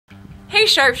Hey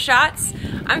Sharp Shots,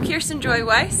 I'm Kirsten Joy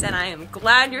Weiss and I am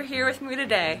glad you're here with me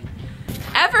today.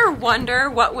 Ever wonder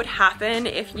what would happen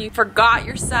if you forgot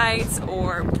your sights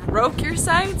or broke your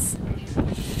sights?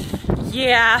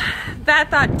 Yeah,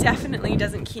 that thought definitely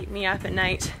doesn't keep me up at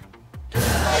night.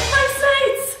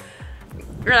 My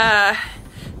sights!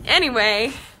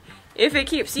 Anyway, if it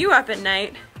keeps you up at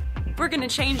night, we're gonna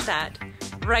change that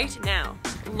right now.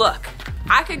 Look,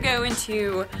 I could go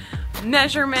into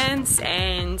measurements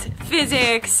and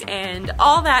physics and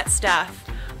all that stuff,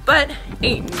 but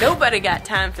ain't nobody got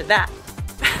time for that.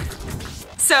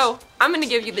 So I'm gonna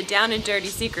give you the down and dirty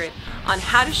secret on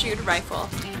how to shoot a rifle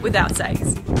without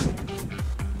sights.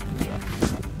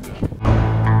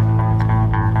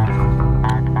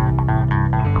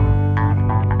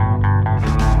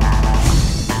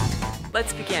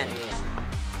 Let's begin.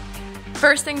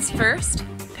 First things first,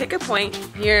 pick a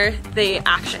point near the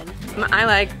action. I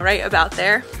like right about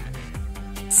there.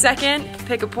 Second,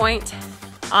 pick a point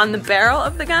on the barrel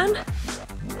of the gun.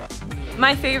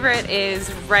 My favorite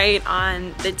is right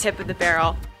on the tip of the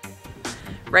barrel,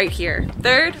 right here.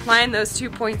 Third, line those 2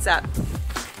 points up.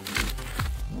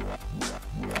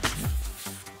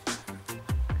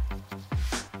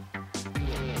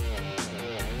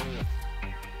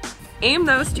 Aim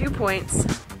those 2 points.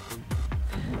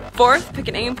 Fourth, pick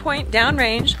an aim point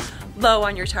downrange, low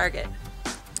on your target.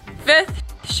 Fifth,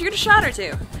 shoot a shot or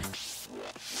two.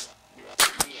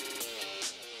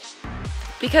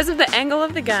 Because of the angle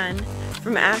of the gun,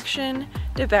 from action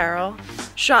to barrel,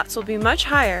 shots will be much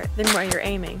higher than where you're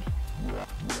aiming.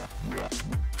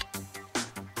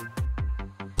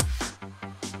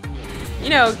 You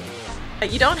know,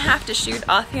 you don't have to shoot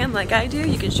offhand like I do,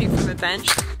 you can shoot from a bench.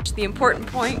 The important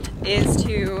point is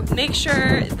to make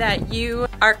sure that you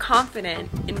are confident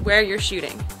in where you're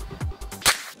shooting.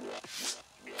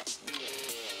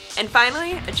 And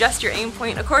finally, adjust your aim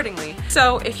point accordingly.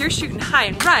 So if you're shooting high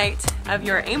and right of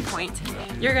your aim point,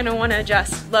 you're gonna wanna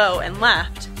adjust low and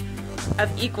left of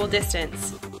equal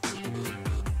distance.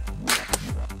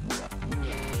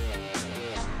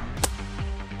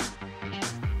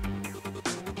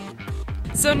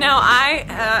 So now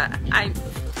I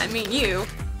mean you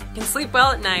can sleep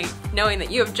well at night knowing that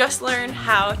you have just learned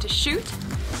how to shoot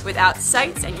without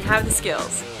sights and you have the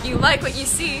skills. If you like what you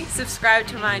see, subscribe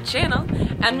to my channel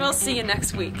and we'll see you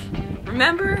next week.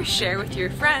 Remember, share with your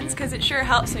friends because it sure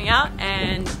helps me out,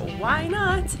 and why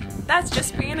not? That's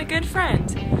just being a good friend.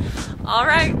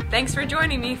 Alright, thanks for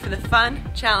joining me for the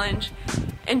fun, challenge,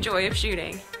 and joy of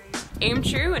shooting. Aim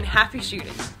true and happy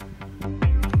shooting.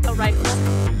 A rifle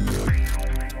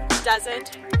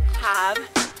doesn't have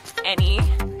any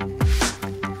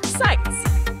sights.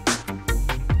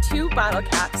 2 bottle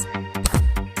caps